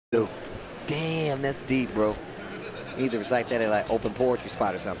Dude, damn, that's deep, bro. You need to recite that at like open poetry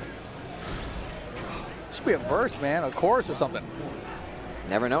spot or something. Should be a verse, man, a chorus or something.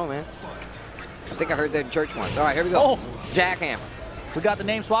 Never know, man. I think I heard that in church once. All right, here we go. Oh. Jackhammer. We got the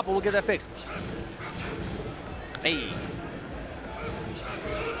name swap, but we'll get that fixed. Hey.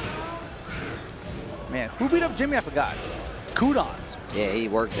 Man, who beat up Jimmy? I forgot. Kudons. Yeah, he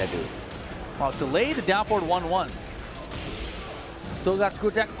worked that dude. Well, delayed the down forward 1-1. Still got screw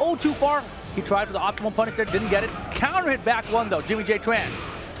attack. Oh, too far. He tried for the optimal punish there, didn't get it. Counter hit back one though. JimmyJTran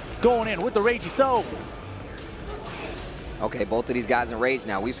going in with the ragey so. Okay, both of these guys in rage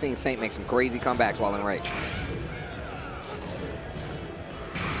now. We've seen Saint make some crazy comebacks while in rage.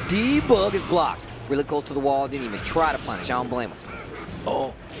 D-Bug is blocked. Really close to the wall. Didn't even try to punish. I don't blame him.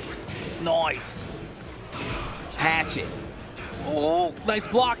 Oh, nice. Hatchet. Oh, nice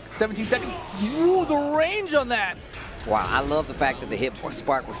block. 17 seconds. Ooh, the range on that. Wow, I love the fact that the hit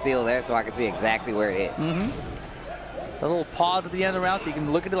spark was still there so I can see exactly where it hit. A little pause at the end of the round so you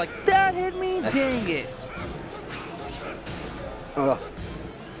can look at it like, that hit me, dang it. Ugh.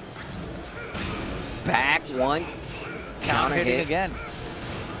 Back one. Counter Hitting hit. again.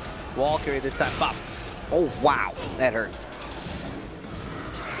 Wall carry this time. Pop. Oh, wow. That hurt.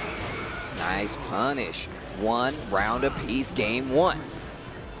 Nice punish. 1 round apiece, game 1.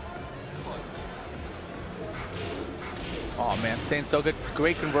 Oh, man. Saint's so good.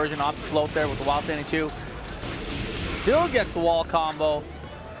 Great conversion off the float there with the wild standing 2. Still gets the wall combo.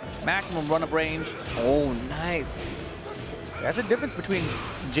 Maximum run-up range. Oh, nice. That's the difference between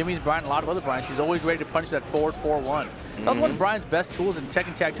Jimmy's Bryan and a lot of other Bryans. He's always ready to punch that forward 4-1. That was one of Bryan's best tools in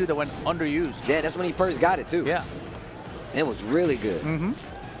Tekken Tag 2 that went underused. Yeah, that's when he first got it, too. Yeah. It was really good. I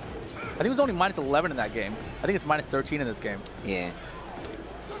think it was only -11 in that game. I think it's -13 in this game. Yeah.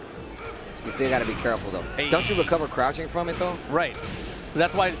 You still got to be careful, though. Hey. Don't you recover crouching from it, though? Right.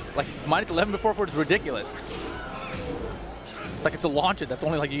 That's why, like, -11 before forward is ridiculous. Like, it's a launch it. That's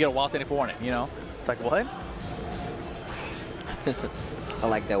only like you get a wild standing 4 on it, you know? It's like, what? I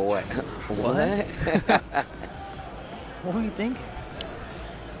like that what? What? What were you thinking?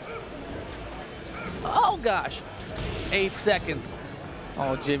 Oh, gosh. 8 seconds.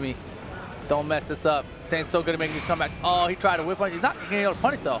 Oh, Jimmy. Don't mess this up. Saint's so good at making these comebacks. Oh, he tried to whip punch. He's not getting able to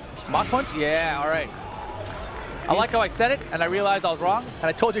punish, though. Mock punch? Yeah, all right. I like how I said it, and I realized I was wrong, and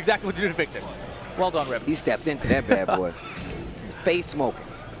I told you exactly what to do to fix it. Well done, Rip. He stepped into that bad boy. Face smoking.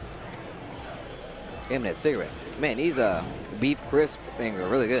 Give him that cigarette. Man, these beef crisp things are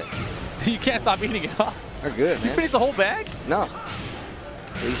really good. You can't stop eating it, huh? They're good, You man. finished the whole bag? No.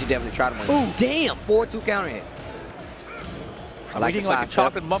 Well, you should definitely try them. Ooh, damn! 4-2 counter hit. I'm eating like a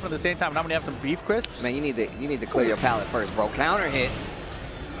chocolate muffin at the same time, and I'm gonna have some beef crisps. Man, you need to clear your palate first, bro. Counter hit.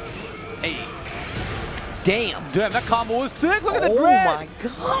 Hey. Damn. Damn, that combo was sick. Look at the Oh dread. my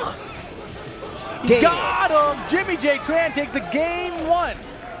god. Damn. Got him. JimmyJTran takes the game 1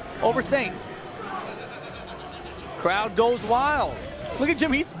 over Saint. Crowd goes wild. Look at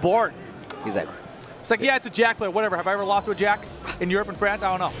Jimmy. He's bored. He's like, It's like, yeah, it's a jack player. Whatever. Have I ever lost to a jack in Europe and France? I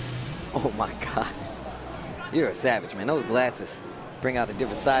don't know. oh my god. You're a savage, man. Those glasses bring out a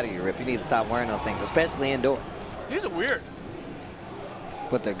different side of you, Rip. You need to stop wearing those things, especially indoors. These are weird.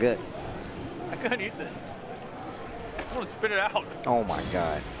 But they're good. I couldn't eat this. I want to spit it out. Oh my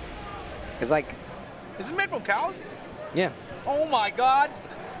god. It's like, Is this made from cows? yeah. Oh my god.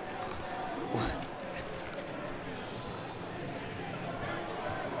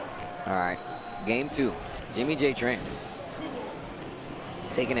 All right. Game 2. JimmyJTran.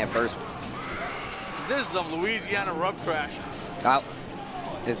 Taking that first one. This is some Louisiana rub trash. Oh,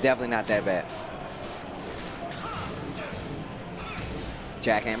 it's definitely not that bad.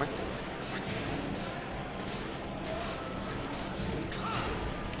 Jackhammer.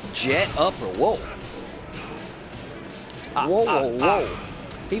 Jet upper. Whoa. Whoa, whoa, whoa.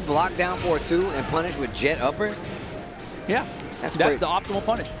 He blocked down for a 2 and punished with jet upper? Yeah. That's That's great. the optimal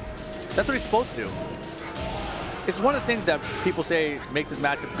punish. That's what he's supposed to do. It's one of the things that people say makes this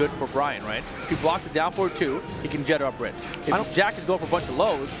matchup good for Bryan, right? If he blocks it down forward 2, he can jet up it. If Jack is going for a bunch of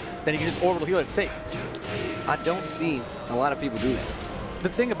lows, then he can just orbital heal it safe. I don't see a lot of people do that. The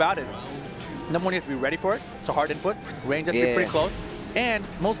thing about it, number one, you have to be ready for it. It's a hard input. Range has to be pretty close. And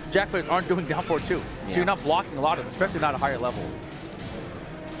most Jack players aren't doing down forward 2. So you're not blocking a lot of them, especially not at a higher level.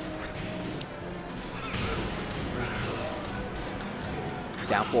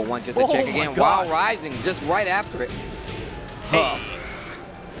 Down 4-1 just to check again while rising just right after it. Hey.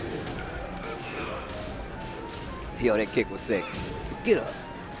 Yo, that kick was sick. Get up.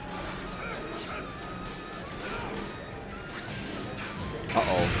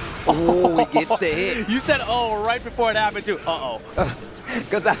 Uh-oh. Oh, he gets the hit. You said, oh, right before it happened, too. Uh-oh.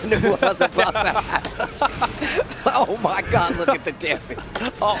 because I knew what I was about to happen. Oh my God, look at the damage.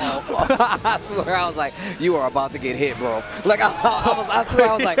 Uh-oh. I swear I was like, you are about to get hit, bro. Like, I swear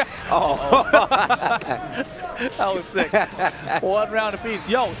I was like, oh. That was sick. 1 round apiece.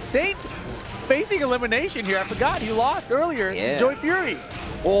 Yo, Saint facing elimination here. I forgot he lost earlier. Yeah. Joey Fury.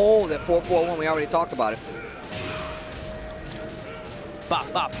 Oh, that 4-4-1, we already talked about it. Ba,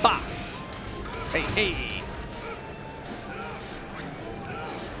 ba, ba. Hey, hey.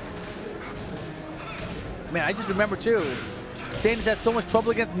 Man, I just remember too, Saint has had so much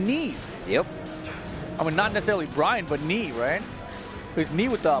trouble against knee. Yep. I mean, not necessarily Bryan, but knee, right? His knee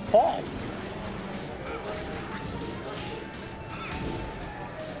with Paul.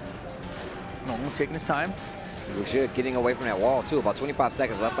 No, taking his time. We should. Getting away from that wall, too. About 25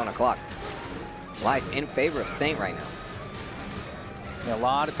 seconds left on the clock. Life in favor of Saint right now. Yeah, a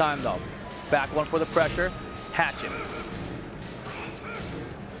lot of time, though. Back one for the pressure. Hatchet.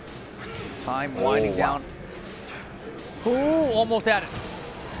 Time winding down. Ooh, almost had it.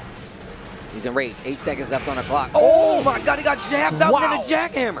 He's in rage. 8 seconds left on the clock. Oh, my God. He got jabbed out in a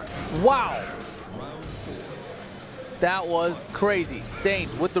jackhammer. Wow. That was crazy.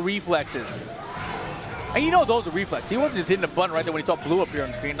 Saint with the reflexes. And you know those are reflexes. He wasn't just hitting the button right there when he saw blue up here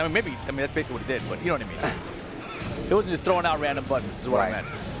on the screen. I mean, that's basically what he did, but you know what I mean. It wasn't just throwing out random buttons, is what I meant.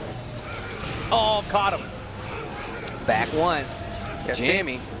 Oh, caught him. Back one. Yeah,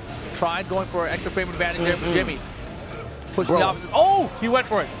 Jimmy. Tried going for an extra frame advantage there for Jimmy. Pushing the opposite. Oh, he went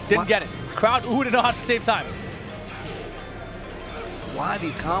for it. Didn't get it. Crowd oohed and on at the same time. Why are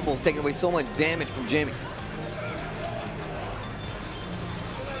these combos taking away so much damage from Jimmy?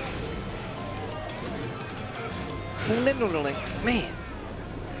 Literally, man.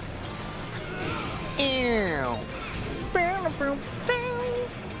 Ew.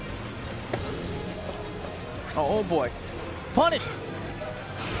 Oh boy. Punish.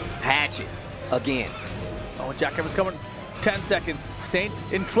 Hatchet again. Oh, jackhammer's coming. 10 seconds. Saint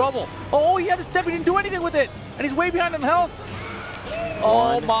in trouble. Oh, he had to step. He didn't do anything with it. And he's way behind on health.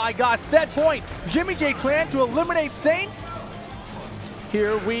 Oh my God. Set point. JimmyJTran to eliminate Saint.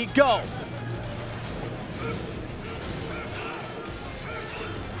 Here we go.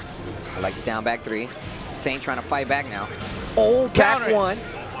 I like the down back 3. Saint trying to fight back now. Oh, back 1.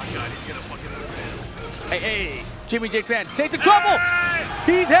 Hey, hey. JimmyJTran. Saint's in trouble.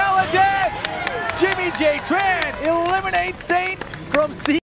 He's hella dead. JimmyJTran eliminates Saint from C.